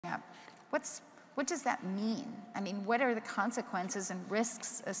up. What does that mean? I mean, what are the consequences and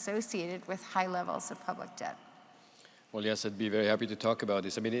risks associated with high levels of public debt? Well, yes, I'd be very happy to talk about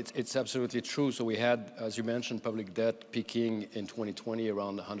this. I mean, it's absolutely true. So we had, as you mentioned, public debt peaking in 2020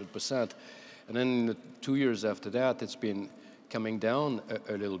 around 100%. And then 2 years after that, it's been coming down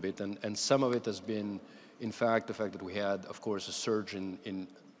a little bit. And some of it has been, in fact, the fact that we had, of course, a surge in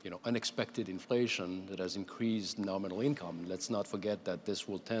unexpected inflation that has increased nominal income. Let's not forget that this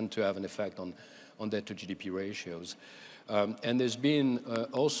will tend to have an effect on debt to GDP ratios. And there's been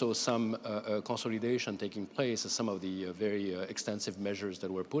also some consolidation taking place as some of the very extensive measures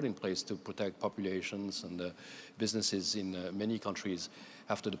that were put in place to protect populations and businesses in many countries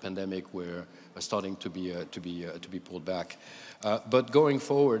after the pandemic were starting to be pulled back. But going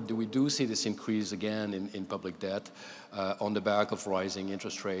forward, we do see this increase again in public debt on the back of rising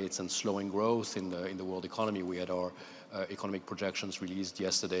interest rates and slowing growth in the world economy. We had our economic projections released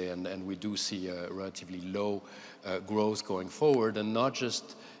yesterday, and we do see a relatively low growth going forward, and not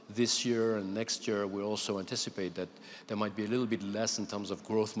just this year and next year. We also anticipate that there might be a little bit less in terms of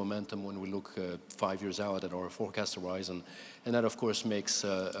growth momentum when we look 5 years out at our forecast horizon, and that of course makes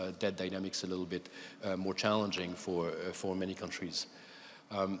debt dynamics a little bit more challenging for many countries.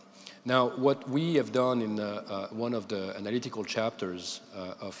 Now, what we have done in one of the analytical chapters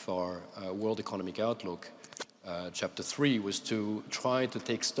of our World Economic Outlook, Chapter 3, was to try to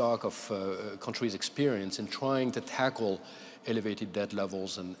take stock of countries' experience in trying to tackle elevated debt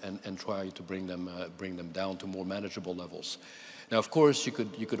levels and try to bring them down to more manageable levels. Now, of course, you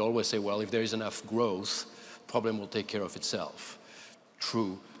could always say, well, if there is enough growth, problem will take care of itself.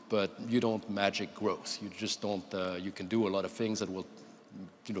 True, but you don't magic growth. You just don't. You can do a lot of things that will,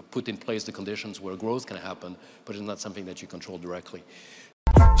 put in place the conditions where growth can happen, but it's not something that you control directly.